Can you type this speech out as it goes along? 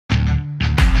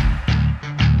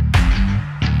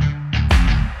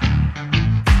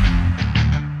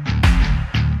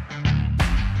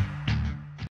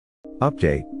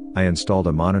Update: I installed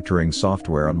a monitoring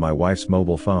software on my wife's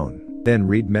mobile phone, then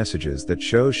read messages that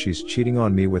shows she's cheating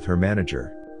on me with her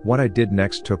manager. What I did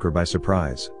next took her by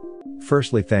surprise.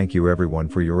 Firstly, thank you everyone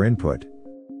for your input.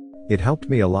 It helped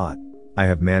me a lot. I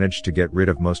have managed to get rid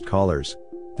of most callers.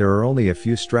 There are only a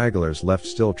few stragglers left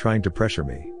still trying to pressure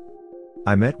me.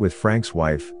 I met with Frank's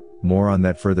wife, more on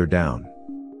that further down.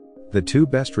 The two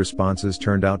best responses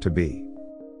turned out to be: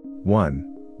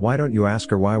 1. Why don't you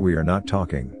ask her why we are not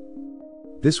talking?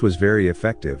 This was very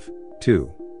effective.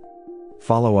 2.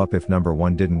 Follow up if number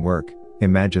 1 didn't work.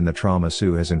 Imagine the trauma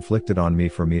Sue has inflicted on me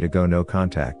for me to go no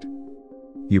contact.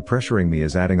 You pressuring me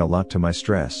is adding a lot to my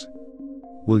stress.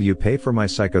 Will you pay for my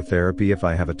psychotherapy if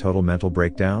I have a total mental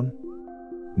breakdown?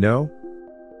 No?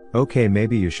 Okay,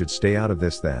 maybe you should stay out of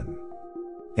this then.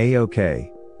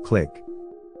 A-okay, click.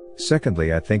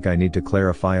 Secondly, I think I need to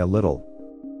clarify a little.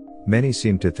 Many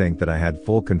seem to think that I had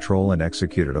full control and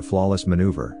executed a flawless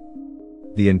maneuver.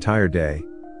 The entire day,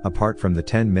 apart from the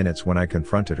 10 minutes when I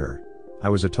confronted her, I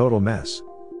was a total mess.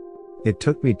 It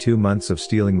took me 2 months of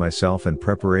steeling myself and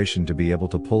preparation to be able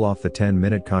to pull off the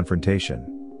 10-minute confrontation.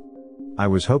 I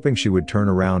was hoping she would turn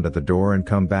around at the door and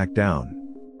come back down.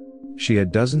 She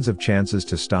had dozens of chances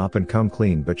to stop and come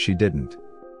clean, but she didn't.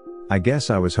 I guess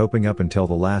I was hoping up until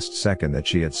the last second that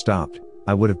she had stopped.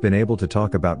 I would have been able to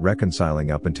talk about reconciling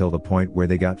up until the point where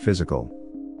they got physical.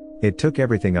 It took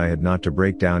everything I had not to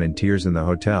break down in tears in the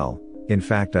hotel. In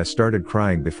fact, I started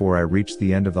crying before I reached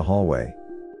the end of the hallway.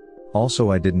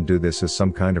 Also, I didn't do this as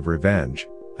some kind of revenge.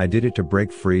 I did it to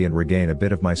break free and regain a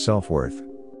bit of my self-worth.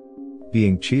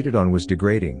 Being cheated on was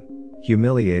degrading,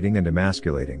 humiliating and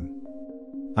emasculating.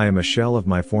 I am a shell of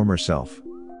my former self.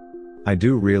 I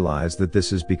do realize that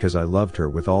this is because I loved her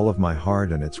with all of my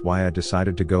heart, and it's why I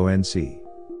decided to go NC.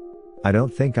 I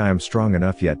don't think I am strong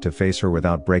enough yet to face her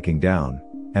without breaking down,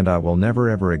 and I will never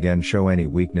ever again show any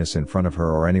weakness in front of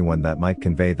her or anyone that might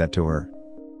convey that to her.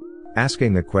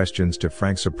 Asking the questions to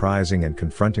Frank, surprising and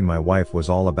confronting my wife was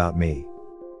all about me,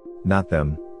 not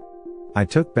them. I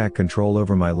took back control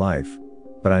over my life,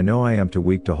 but I know I am too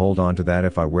weak to hold on to that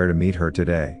if I were to meet her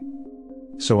today.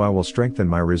 So I will strengthen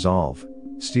my resolve,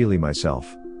 steely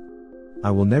myself.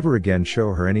 I will never again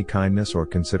show her any kindness or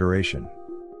consideration.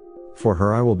 For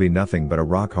her I will be nothing but a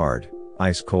rock-hard,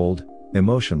 ice-cold,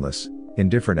 emotionless,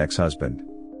 indifferent ex-husband.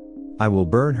 I will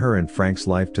burn her and Frank's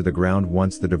life to the ground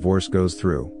once the divorce goes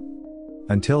through.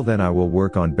 Until then I will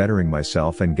work on bettering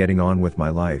myself and getting on with my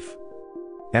life.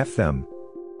 F them.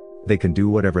 They can do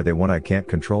whatever they want. I can't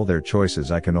control their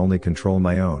choices, I can only control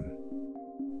my own.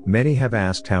 Many have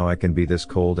asked how I can be this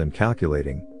cold and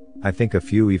calculating. I think a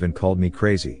few even called me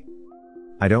crazy.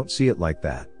 I don't see it like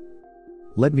that.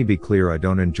 Let me be clear, I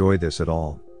don't enjoy this at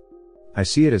all. I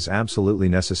see it as absolutely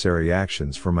necessary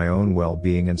actions for my own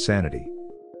well-being and sanity.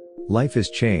 Life is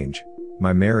change.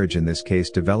 My marriage in this case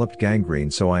developed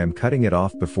gangrene, so I am cutting it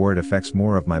off before it affects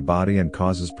more of my body and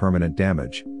causes permanent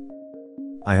damage.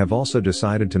 I have also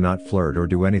decided to not flirt or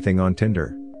do anything on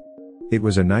Tinder. It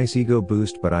was a nice ego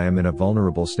boost, but I am in a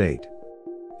vulnerable state.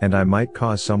 And I might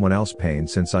cause someone else pain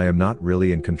since I am not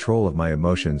really in control of my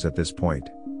emotions at this point.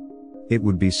 It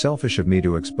would be selfish of me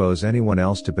to expose anyone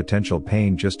else to potential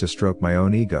pain just to stroke my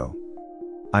own ego.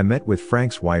 I met with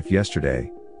Frank's wife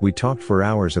yesterday. We talked for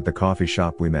hours at the coffee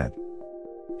shop we met.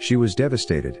 She was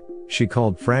devastated. She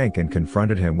called Frank and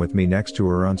confronted him with me next to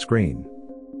her on screen.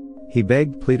 He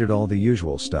begged, pleaded, all the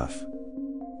usual stuff.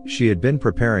 She had been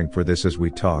preparing for this as we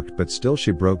talked, but still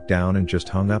she broke down and just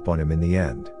hung up on him in the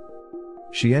end.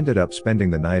 She ended up spending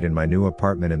the night in my new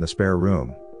apartment in the spare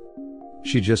room.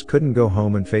 She just couldn't go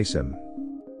home and face him.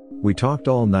 We talked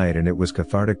all night and it was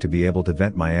cathartic to be able to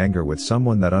vent my anger with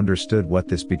someone that understood what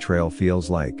this betrayal feels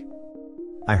like.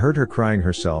 I heard her crying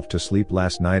herself to sleep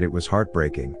last night. It was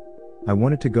heartbreaking. I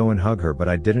wanted to go and hug her, but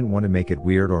I didn't want to make it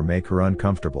weird or make her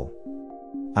uncomfortable.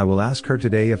 I will ask her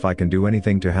today if I can do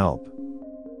anything to help.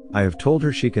 I have told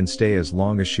her she can stay as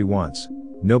long as she wants.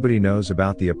 Nobody knows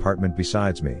about the apartment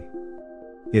besides me.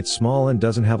 It's small and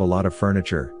doesn't have a lot of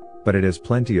furniture, but it has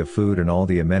plenty of food and all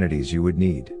the amenities you would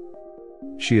need.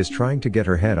 She is trying to get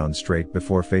her head on straight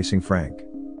before facing Frank.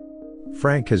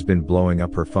 Frank has been blowing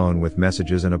up her phone with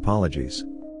messages and apologies.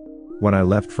 When I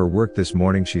left for work this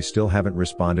morning, she still haven't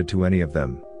responded to any of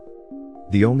them.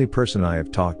 The only person I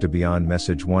have talked to beyond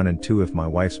message 1 and 2 is my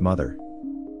wife's mother.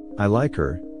 I like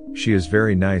her. She is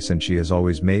very nice and she has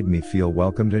always made me feel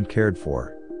welcomed and cared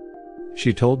for.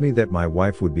 She told me that my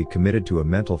wife would be committed to a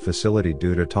mental facility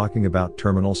due to talking about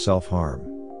terminal self-harm.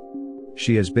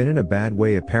 She has been in a bad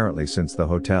way apparently since the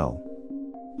hotel.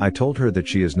 I told her that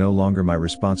she is no longer my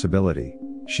responsibility.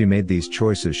 She made these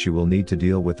choices, she will need to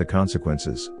deal with the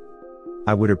consequences.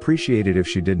 I would appreciate it if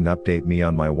she didn't update me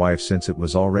on my wife since it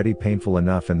was already painful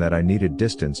enough and that I needed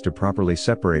distance to properly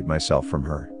separate myself from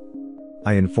her.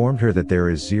 I informed her that there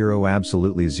is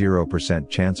absolutely 0%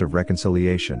 chance of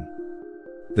reconciliation.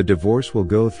 The divorce will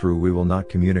go through, we will not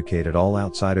communicate at all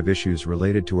outside of issues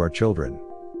related to our children.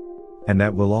 And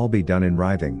that will all be done in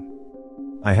writing.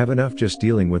 I have enough just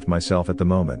dealing with myself at the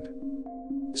moment.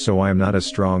 So I am not as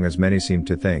strong as many seem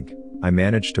to think. I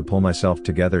managed to pull myself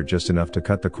together just enough to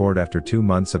cut the cord after 2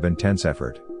 months of intense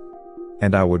effort.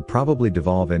 And I would probably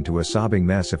devolve into a sobbing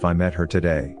mess if I met her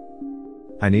today.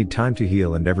 I need time to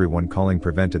heal and everyone calling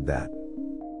prevented that.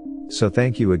 So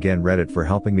thank you again Reddit for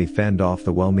helping me fend off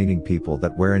the well-meaning people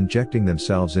that were injecting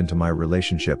themselves into my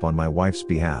relationship on my wife's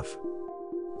behalf.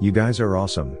 You guys are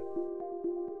awesome.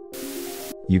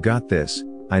 You got this.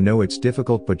 I know it's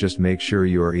difficult but just make sure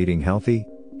you are eating healthy,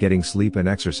 getting sleep and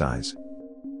exercise.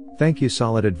 Thank you,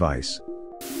 solid advice.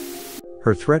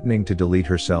 Her threatening to delete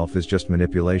herself is just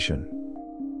manipulation.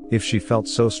 If she felt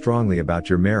so strongly about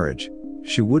your marriage,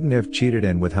 she wouldn't have cheated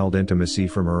and withheld intimacy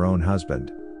from her own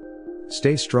husband.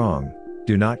 Stay strong,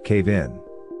 do not cave in.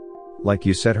 Like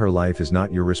you said, her life is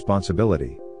not your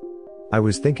responsibility. I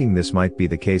was thinking this might be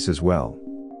the case as well.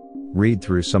 Read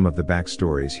through some of the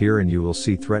backstories here and you will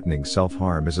see threatening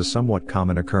self-harm is a somewhat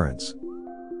common occurrence.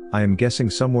 I am guessing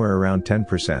somewhere around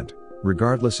 10%,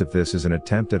 regardless if this is an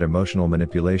attempt at emotional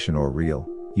manipulation or real,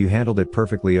 you handled it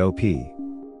perfectly OP.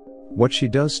 What she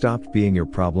does stopped being your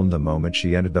problem the moment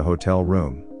she entered the hotel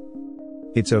room.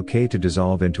 It's okay to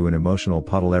dissolve into an emotional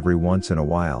puddle every once in a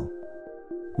while.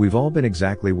 We've all been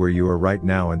exactly where you are right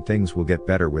now and things will get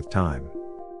better with time.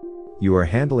 You are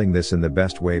handling this in the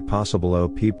best way possible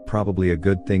OP, probably a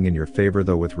good thing in your favor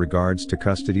though with regards to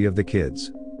custody of the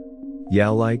kids. Yeah,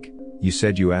 like, you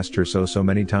said you asked her so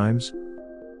many times?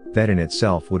 That in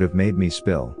itself would have made me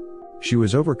spill. She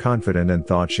was overconfident and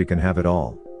thought she can have it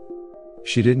all.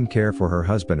 She didn't care for her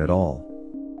husband at all.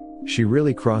 She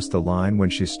really crossed the line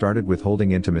when she started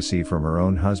withholding intimacy from her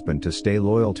own husband to stay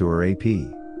loyal to her AP.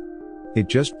 It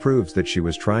just proves that she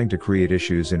was trying to create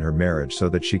issues in her marriage so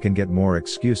that she can get more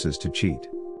excuses to cheat.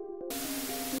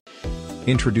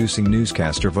 Introducing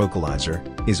Newscaster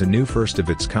Vocalizer is a new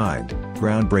first-of-its-kind,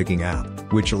 groundbreaking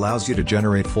app, which allows you to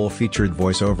generate full-featured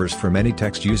voiceovers from any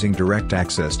text using direct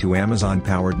access to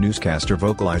Amazon-powered Newscaster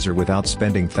Vocalizer without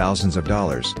spending thousands of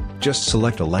dollars. Just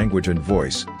select a language and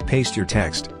voice, paste your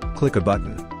text, click a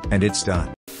button, and it's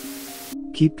done.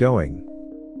 Keep going.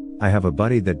 I have a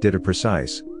buddy that did a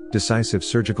precise, decisive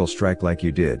surgical strike like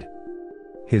you did.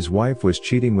 His wife was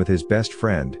cheating with his best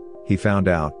friend, he found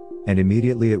out, and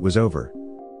immediately it was over.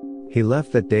 He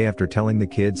left that day after telling the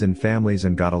kids and families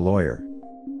and got a lawyer.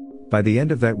 By the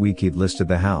end of that week he'd listed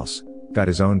the house, got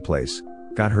his own place,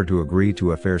 got her to agree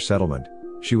to a fair settlement.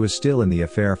 She was still in the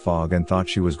affair fog and thought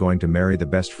she was going to marry the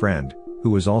best friend,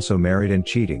 who was also married and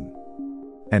cheating.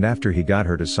 And after he got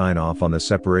her to sign off on the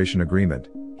separation agreement,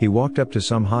 he walked up to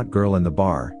some hot girl in the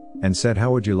bar, and said,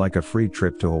 "How would you like a free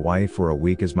trip to Hawaii for a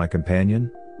week as my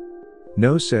companion?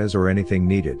 No says or anything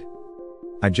needed.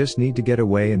 I just need to get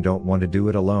away and don't want to do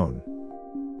it alone."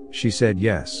 She said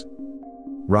yes.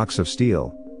 Rocks of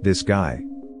steel, this guy.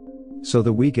 So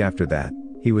the week after that,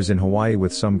 he was in Hawaii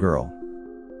with some girl.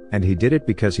 And he did it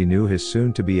because he knew his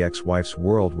soon-to-be ex-wife's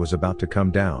world was about to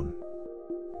come down.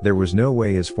 There was no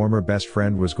way his former best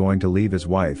friend was going to leave his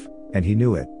wife, and he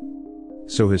knew it.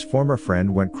 So his former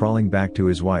friend went crawling back to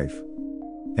his wife.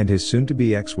 And his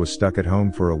soon-to-be ex was stuck at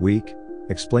home for a week,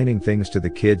 explaining things to the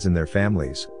kids and their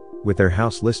families, with their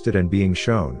house listed and being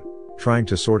shown, trying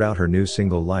to sort out her new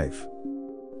single life.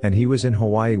 And he was in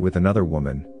Hawaii with another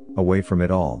woman, away from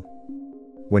it all.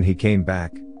 When he came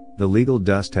back, the legal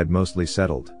dust had mostly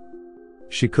settled.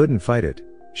 She couldn't fight it,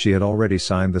 she had already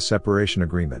signed the separation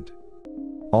agreement.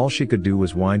 All she could do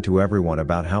was whine to everyone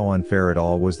about how unfair it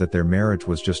all was, that their marriage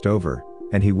was just over,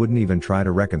 and he wouldn't even try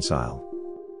to reconcile.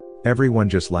 Everyone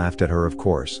just laughed at her, of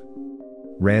course.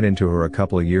 Ran into her a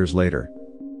couple years later.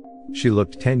 She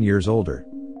looked 10 years older.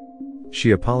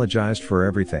 She apologized for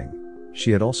everything.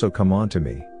 She had also come on to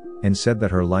me, and said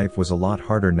that her life was a lot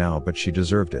harder now but she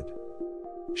deserved it.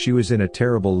 She was in a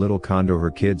terrible little condo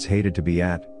her kids hated to be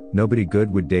at, nobody good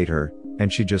would date her,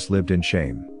 and she just lived in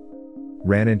shame.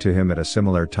 Ran into him at a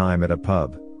similar time at a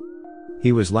pub.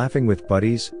 He was laughing with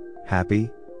buddies,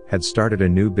 happy, had started a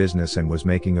new business and was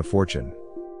making a fortune.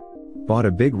 Bought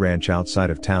a big ranch outside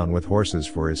of town with horses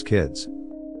for his kids.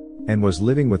 And was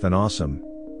living with an awesome,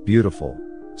 beautiful,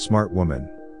 smart woman.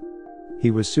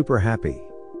 He was super happy.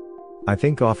 I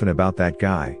think often about that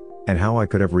guy, and how I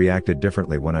could have reacted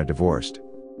differently when I divorced.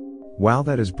 Wow,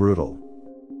 that is brutal.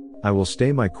 I will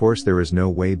stay my course, there is no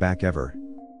way back ever.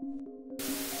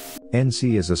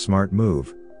 NC is a smart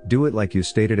move, do it like you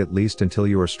stated at least until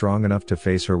you are strong enough to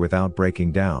face her without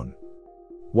breaking down.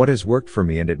 What has worked for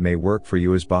me and it may work for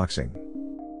you is boxing.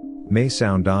 May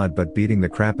sound odd, but beating the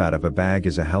crap out of a bag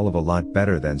is a hell of a lot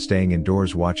better than staying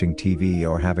indoors watching TV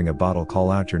or having a bottle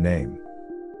call out your name.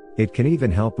 It can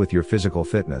even help with your physical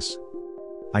fitness.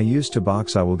 I used to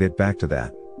box, I will get back to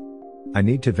that. I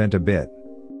need to vent a bit.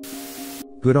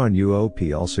 Good on you OP.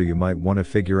 Also, you might want to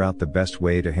figure out the best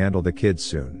way to handle the kids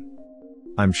soon.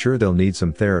 I'm sure they'll need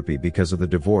some therapy because of the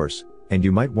divorce, and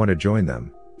you might want to join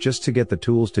them, just to get the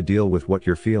tools to deal with what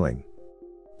you're feeling.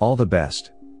 All the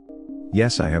best.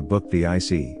 Yes, I have booked the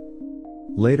IC.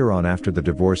 Later on, after the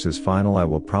divorce is final, I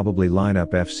will probably line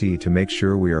up FC to make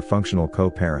sure we are functional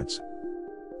co-parents.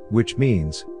 Which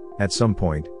means, at some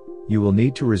point, you will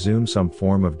need to resume some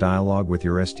form of dialogue with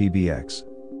your STBX.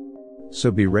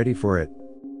 So be ready for it.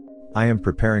 I am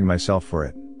preparing myself for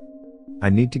it. I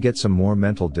need to get some more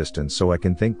mental distance so I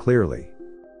can think clearly.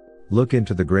 Look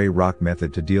into the gray rock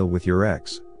method to deal with your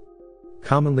ex.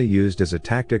 Commonly used as a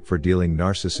tactic for dealing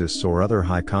narcissists or other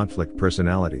high conflict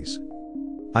personalities.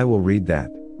 I will read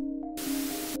that.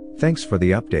 Thanks for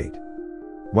the update.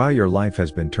 Wow, your life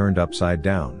has been turned upside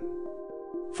down.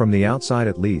 From the outside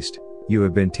at least, you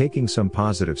have been taking some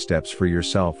positive steps for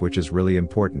yourself, which is really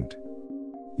important.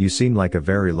 You seem like a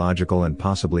very logical and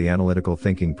possibly analytical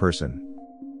thinking person.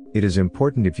 It is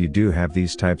important, if you do have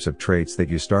these types of traits, that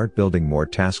you start building more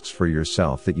tasks for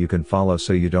yourself that you can follow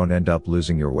so you don't end up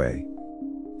losing your way.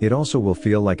 It also will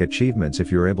feel like achievements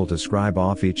if you're able to scribe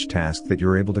off each task that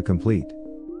you're able to complete.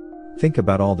 Think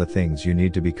about all the things you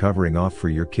need to be covering off for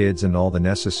your kids and all the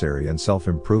necessary and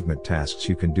self-improvement tasks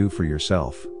you can do for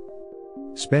yourself.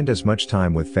 Spend as much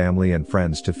time with family and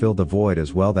friends to fill the void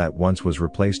as well that once was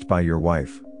replaced by your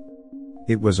wife.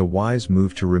 It was a wise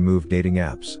move to remove dating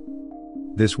apps.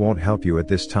 This won't help you at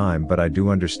this time, but I do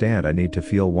understand. I need to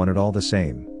feel wanted all the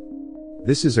same.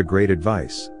 This is a great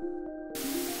advice.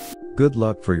 Good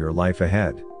luck for your life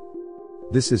ahead.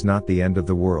 This is not the end of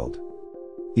the world.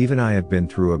 Even I have been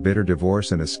through a bitter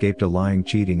divorce and escaped a lying,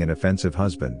 cheating and offensive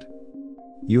husband.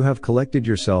 You have collected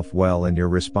yourself well and your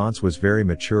response was very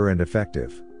mature and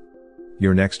effective.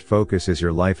 Your next focus is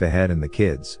your life ahead and the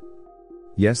kids.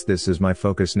 Yes, this is my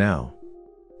focus now.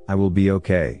 I will be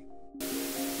okay.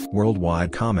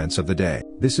 Worldwide comments of the day.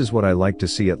 This is what I like to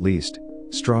see at least.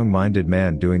 Strong-minded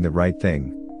man doing the right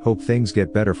thing, hope things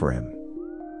get better for him.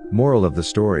 Moral of the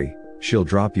story, she'll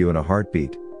drop you in a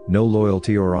heartbeat, no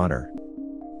loyalty or honor.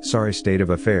 Sorry state of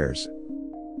affairs.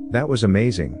 That was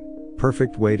amazing,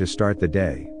 perfect way to start the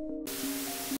day.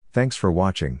 Thanks for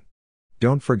watching.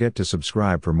 Don't forget to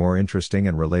subscribe for more interesting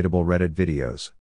and relatable Reddit videos.